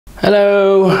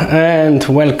Hello and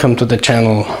welcome to the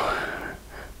channel.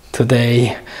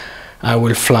 Today I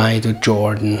will fly to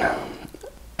Jordan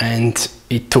and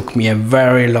it took me a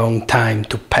very long time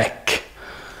to pack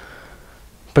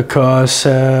because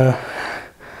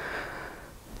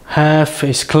half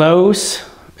is clothes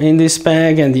in this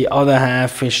bag and the other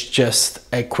half is just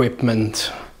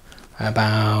equipment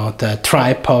about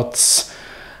tripods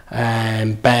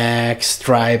and bags,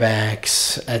 dry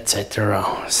bags,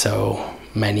 etc. So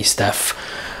many stuff.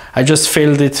 I just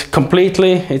filled it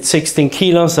completely. It's 16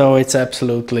 kilos, so it's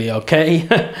absolutely okay.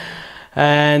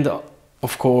 And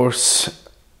of course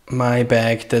my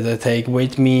bag that I take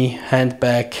with me,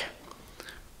 handbag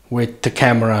with the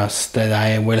cameras that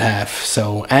I will have.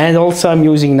 So, and also I'm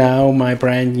using now my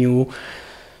brand new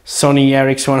Sony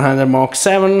RX100 Mark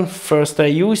 7 first I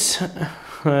use,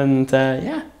 and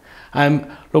yeah, I'm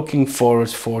looking forward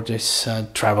for this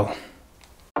travel.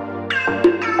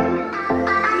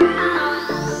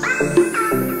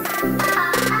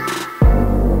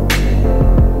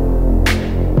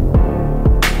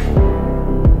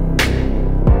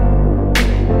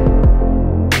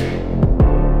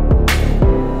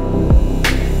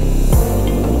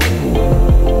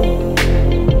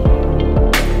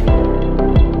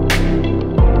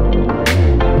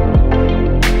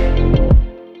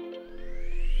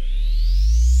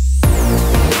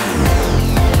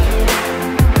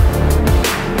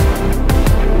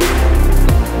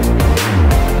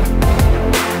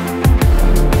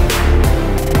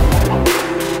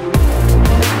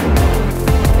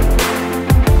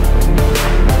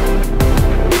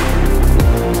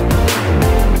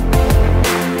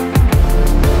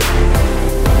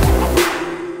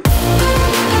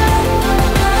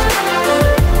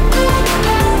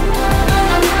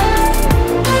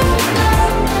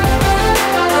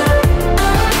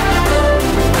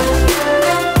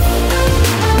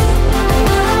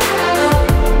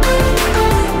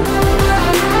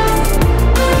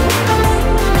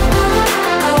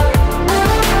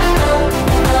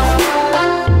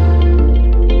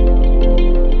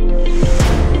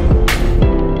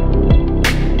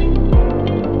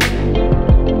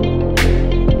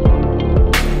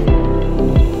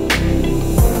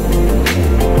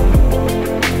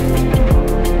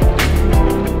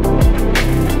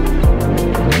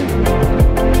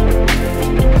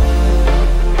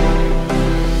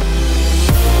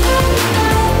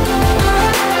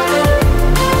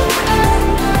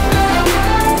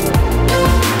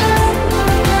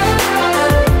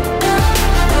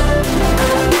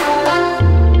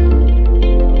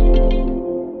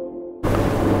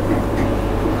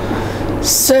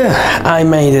 So I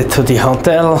made it to the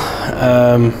hotel.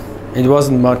 It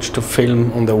wasn't much to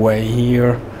film on the way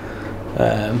here.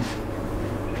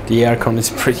 The aircon is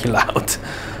pretty loud.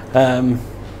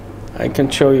 I can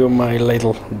show you my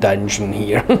little dungeon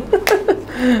here.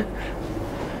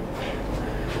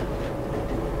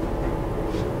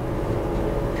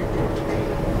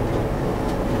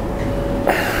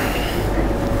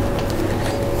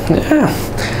 Yeah.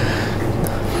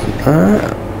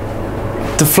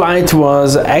 The flight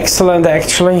was excellent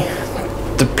actually.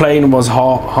 The plane was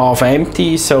half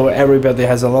empty, so everybody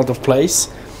has a lot of place.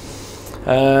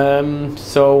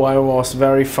 So I was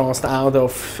very fast out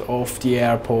of the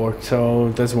airport, so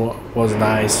that was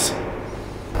nice.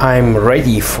 I'm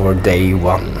ready for day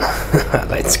one.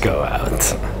 Let's go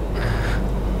out.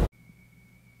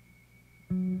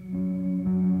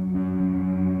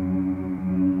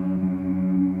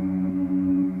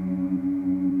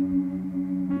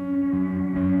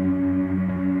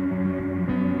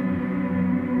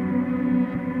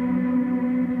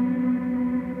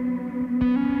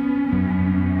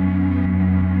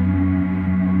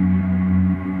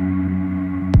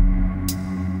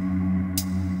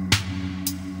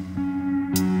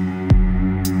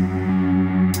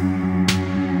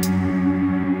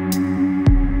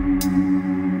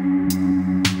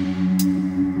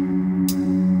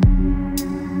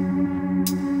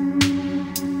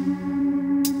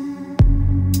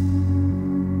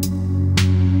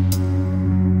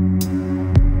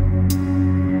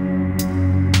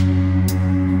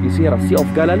 See a Sea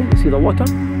of Galilee? You see the water?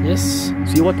 Yes.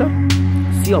 See water?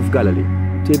 Sea of Galilee.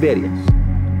 Tiberias.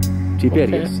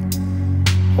 Tiberias.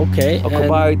 Okay.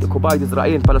 Occupied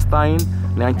Israel and Palestine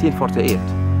 1948.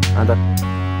 And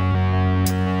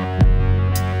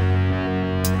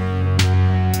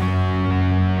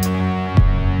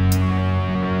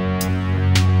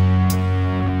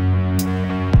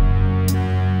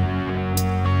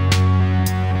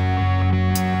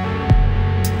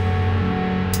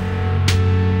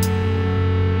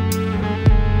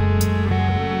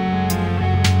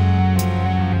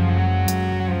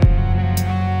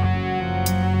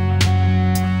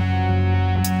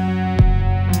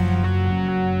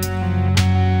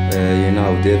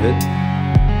David.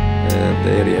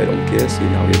 The area I don't care, see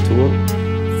now your tour.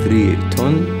 3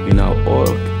 ton, you now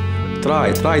all.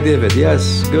 Try David,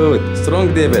 yes, good.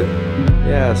 Strong David,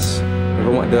 yes.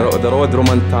 The road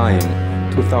Roman time,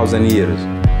 2,000 years.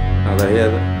 Another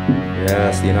here,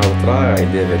 yes, you now try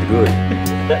David, good.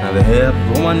 Another here,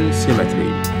 Roman symmetry.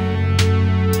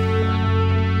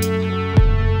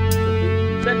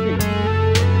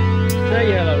 Say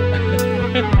hello.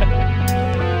 Good.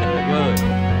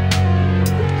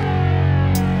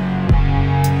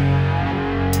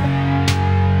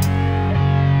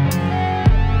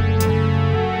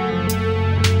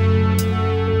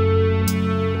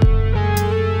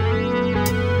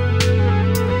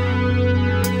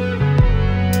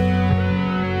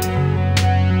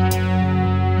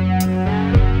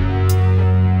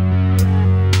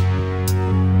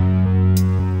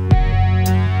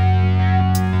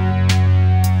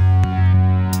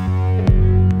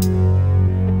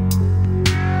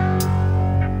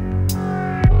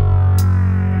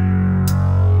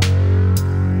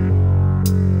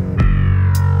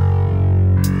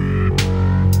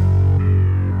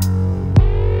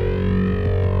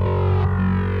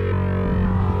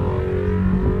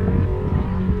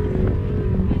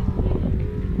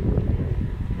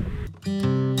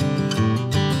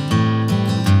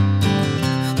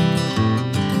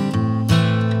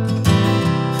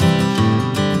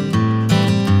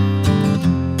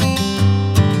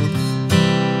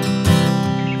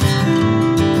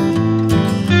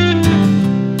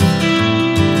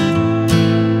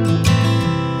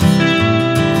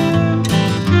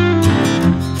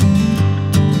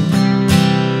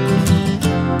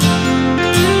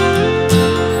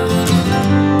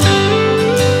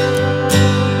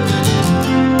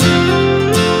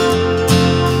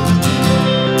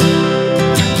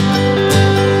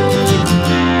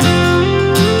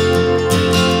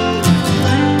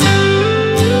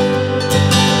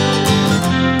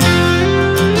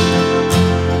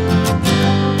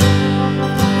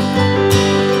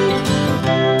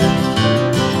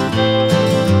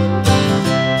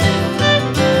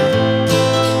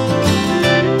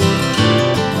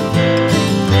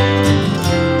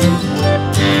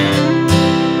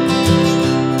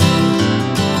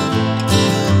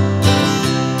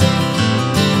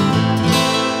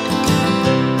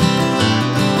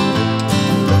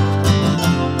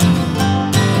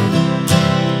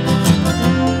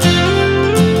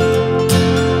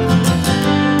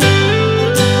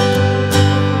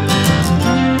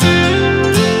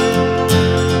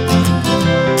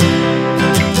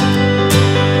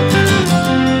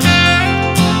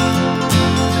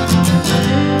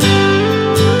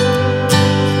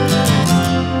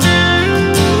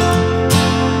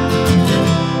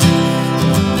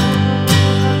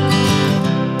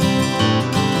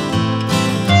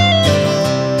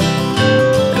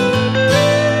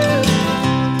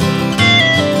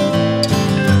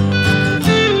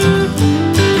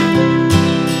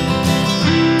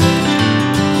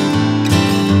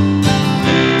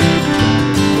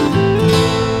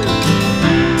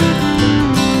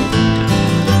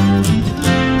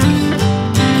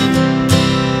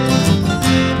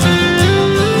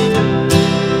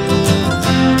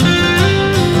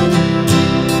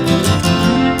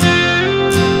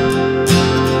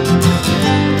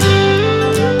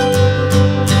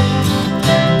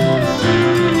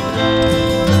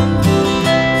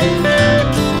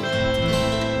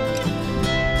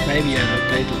 Maybe I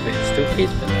look a little bit stupid,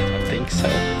 but I don't think so,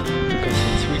 because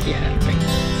it's really helping.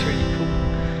 It's really cool.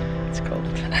 It's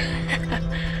cold.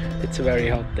 It's a very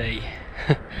hot day.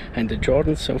 And the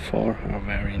Jordans so far are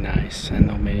very nice, and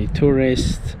not many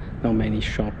tourists, not many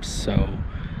shops, so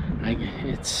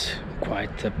it's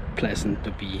quite pleasant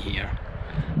to be here.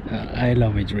 I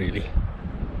love it really,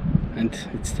 and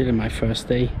it's still my first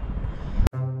day.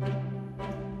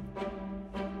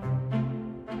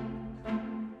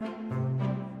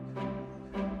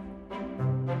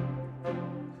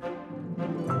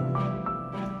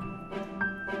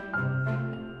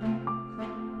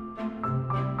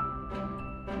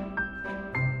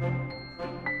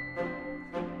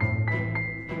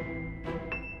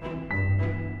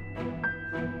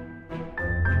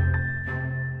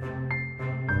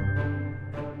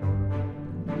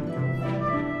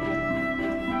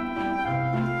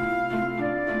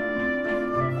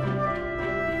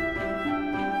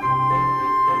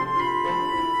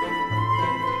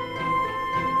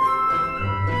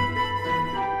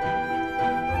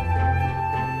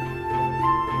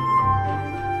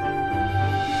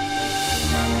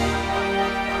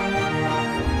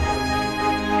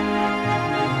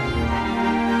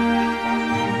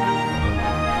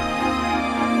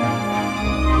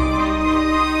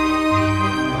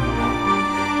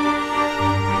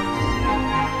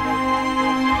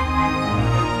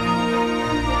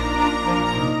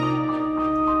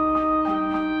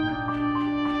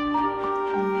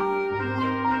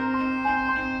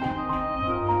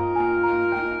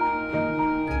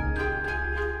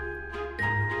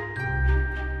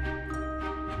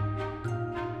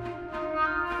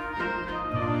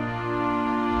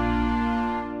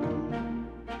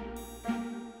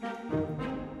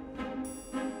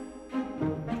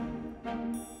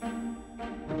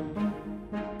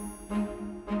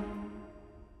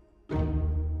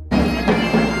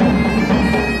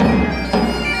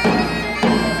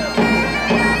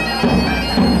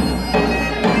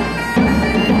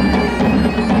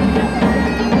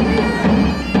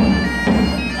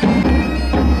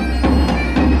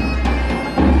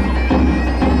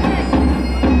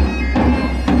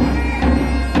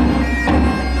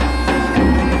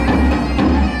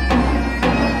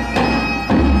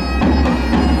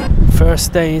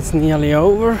 first day is nearly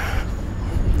over.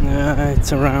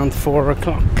 It's around 4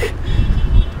 o'clock.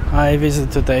 I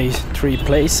visited today 3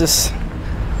 places.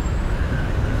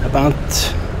 About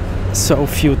so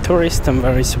few tourists, I'm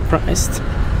very surprised.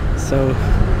 So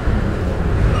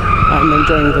I'm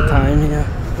enjoying the time here.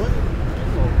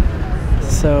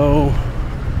 So,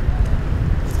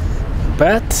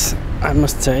 but I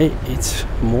must say it's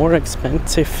more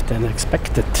expensive than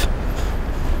expected.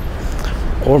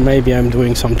 Or maybe I'm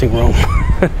doing something wrong.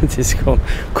 This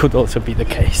could also be the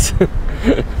case.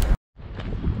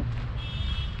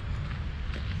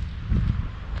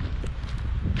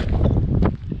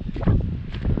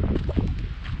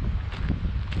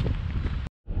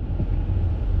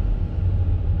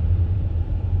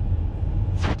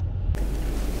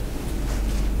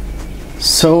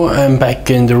 So I'm back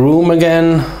in the room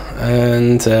again,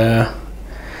 and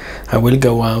I will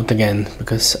go out again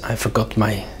because I forgot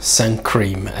my sun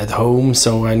cream at home,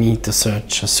 so I need to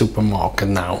search a supermarket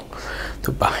now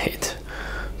to buy it.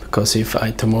 Because if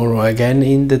I tomorrow again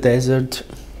in the desert,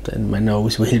 then my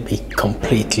nose will be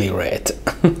completely red.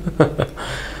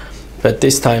 But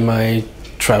this time I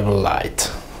travel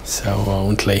light, so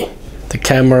only the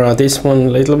camera, this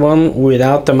one, little one,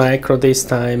 without the micro this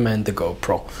time, and the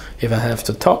GoPro. If I have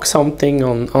to talk something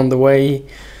on the way,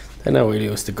 then I will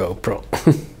use the GoPro.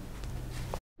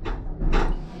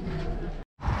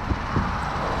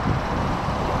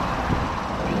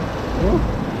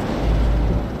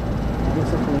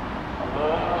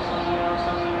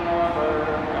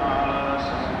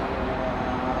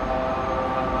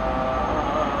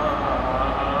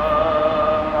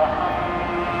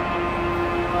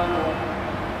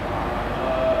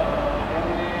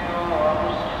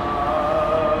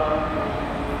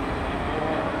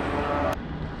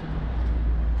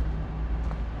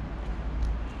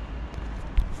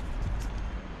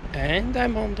 And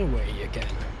I'm on the way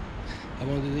again. I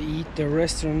wanted to eat the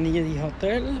restaurant near the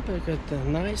hotel, but a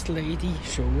nice lady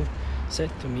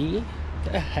said to me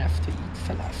that I have to eat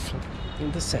falafel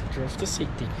in the center of the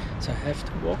city. So I have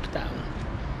to walk down.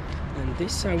 And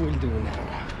this I will do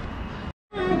now.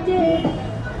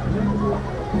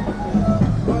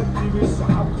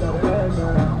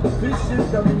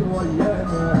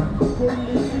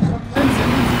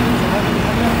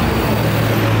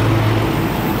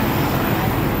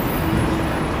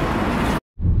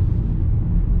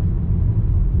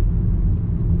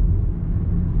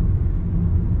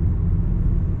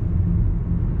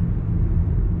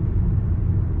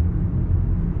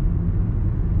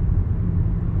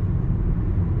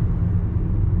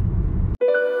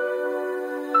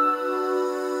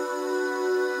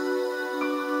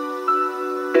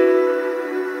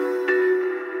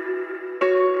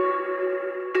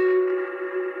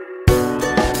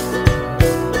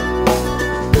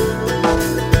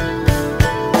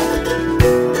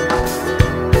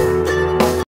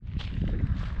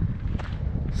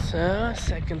 So,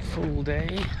 second full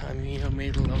day. I'm in the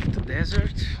middle of the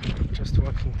desert. I'm just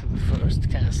walking to the first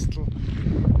castle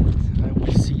I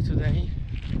will see today.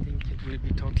 I think it will be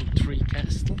total 3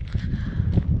 castles.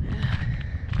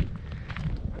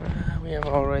 We have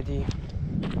already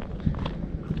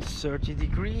 30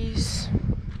 degrees,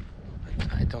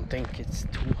 but I don't think it's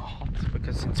too hot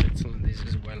because in Switzerland this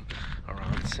is well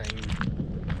around the same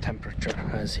temperature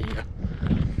as here.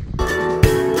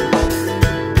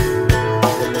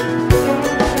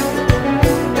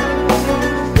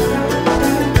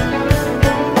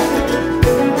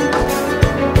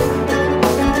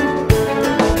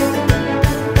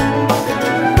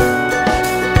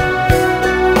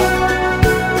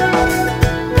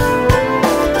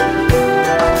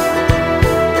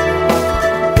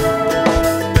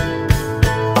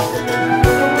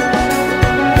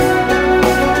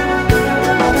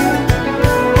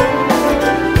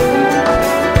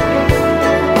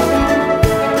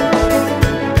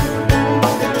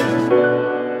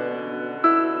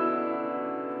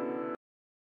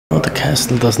 The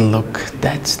castle doesn't look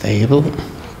that stable,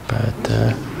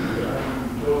 but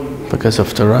because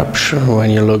of the rupture, when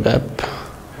you look up,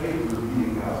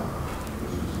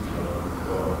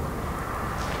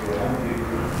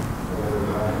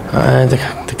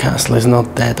 the castle is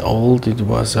not that old. It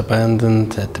was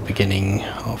abandoned at the beginning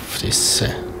of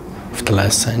the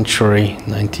last century,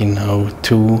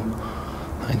 1902,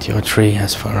 1903,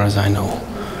 as far as I know.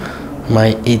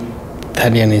 My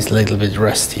Italian is a little bit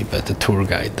rusty, but the tour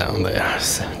guide down there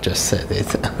just said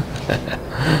it.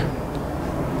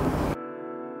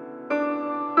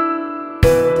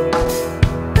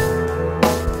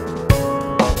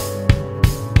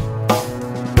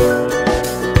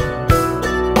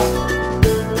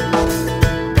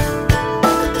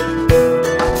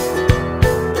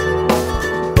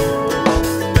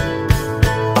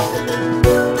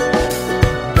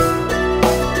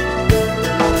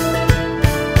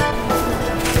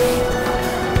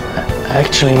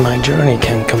 Actually, my journey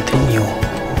can continue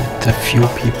with a few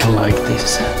people like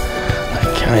this,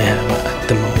 like I have at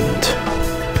the moment.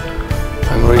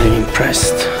 I'm really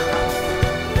impressed.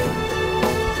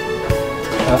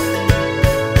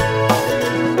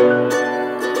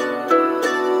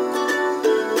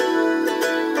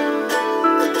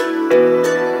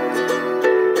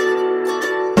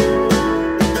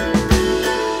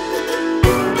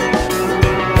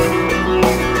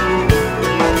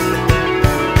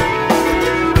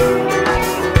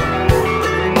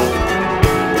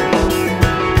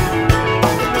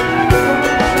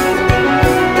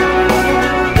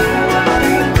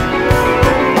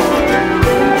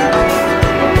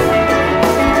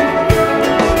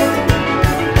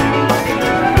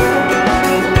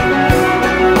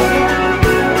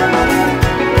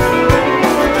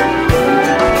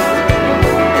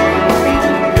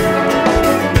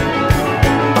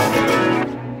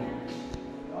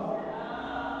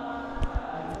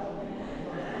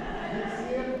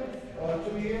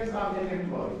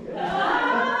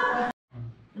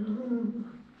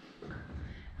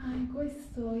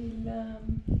 Questo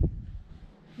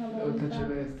una volta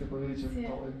celeste, poi dice sì.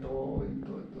 dopo,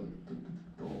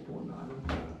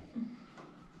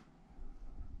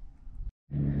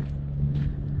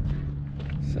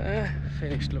 So,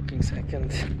 finished looking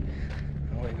second.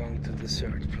 Now we're going to the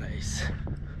third place.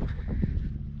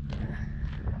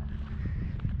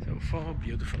 So far,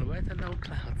 beautiful weather, no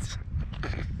clouds.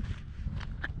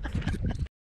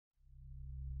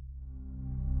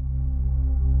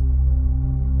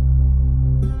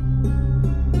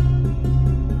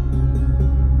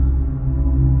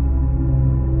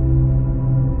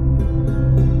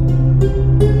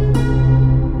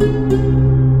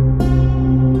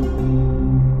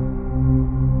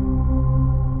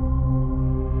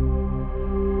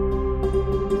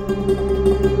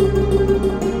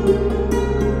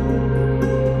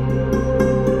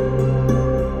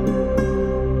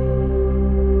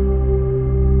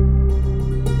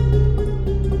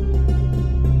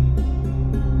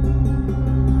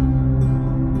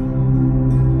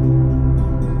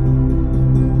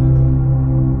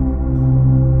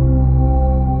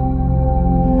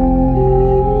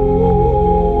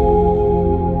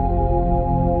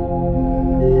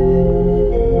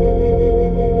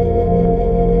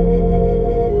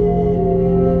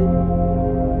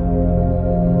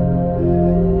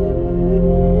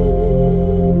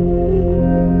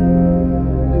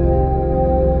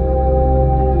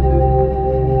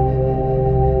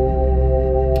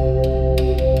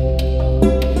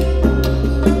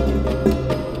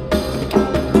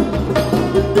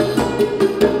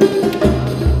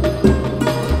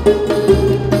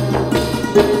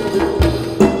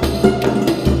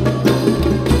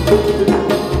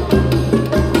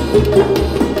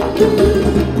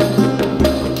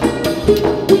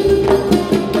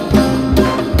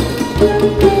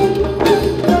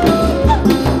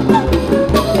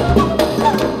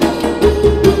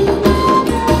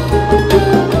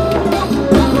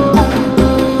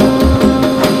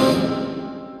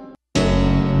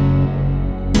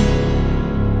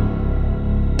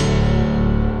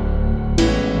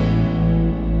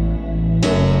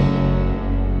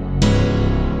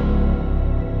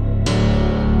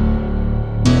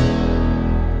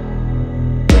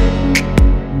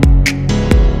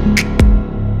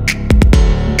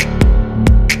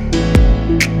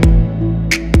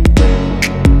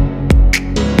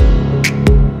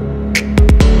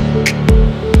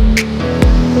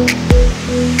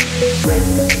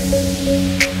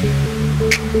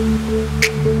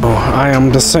 I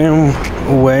am the same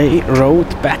road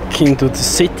back into the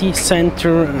city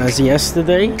center as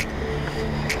yesterday,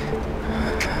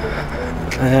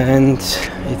 and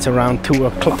it's around 2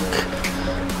 o'clock.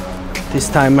 This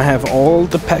time I have all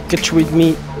the package with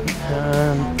me,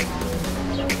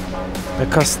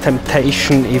 because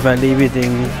temptation, if I leave it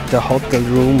in the hotel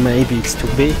room, maybe it's too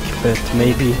big, but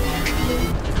maybe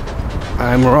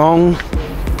I'm wrong.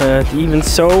 But even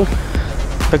so,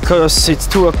 because it's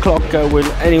 2 o'clock, I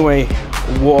will anyway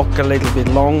walk a little bit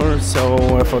longer, so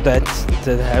for that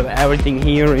to have everything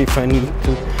here if I need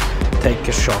to take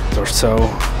a shot or so,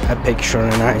 a picture,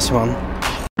 a nice one.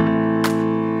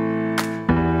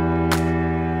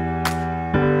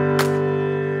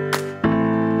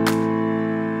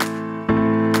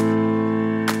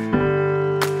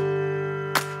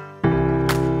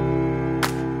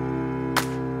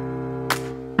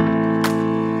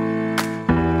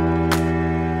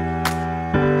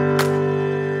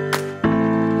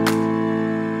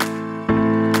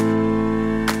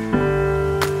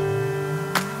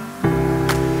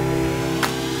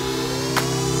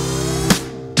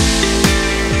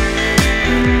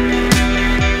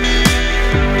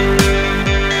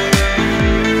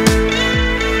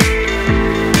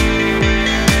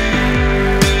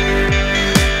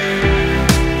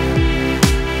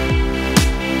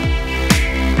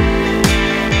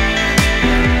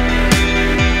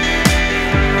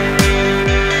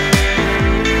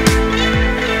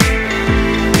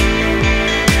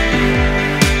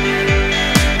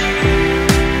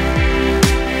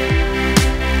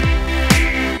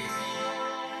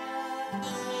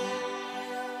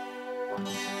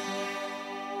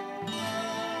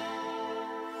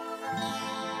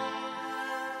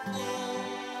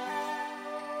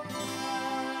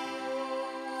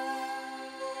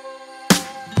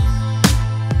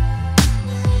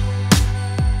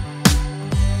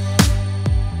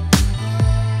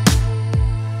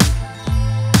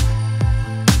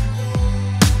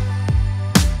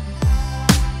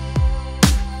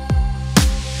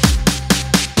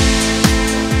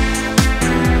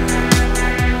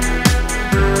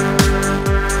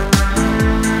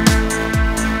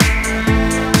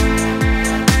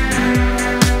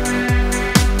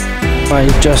 I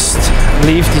just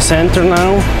leave the center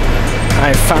now.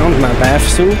 I found my bath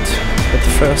suit at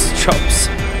the first shops.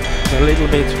 A little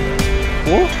bit,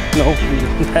 oh, no, we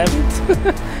don't have it.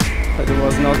 But it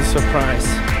was not a surprise.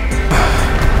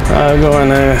 I go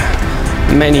on a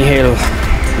many hill.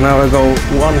 Now I go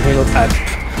one hill up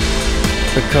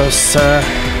because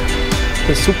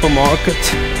the supermarket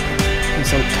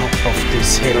is on top of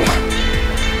this hill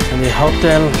and the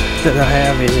hotel that I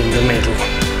have is in the middle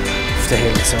of the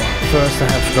hill. So first I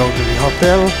have to go to the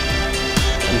hotel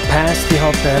and pass the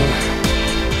hotel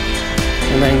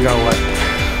and then go up.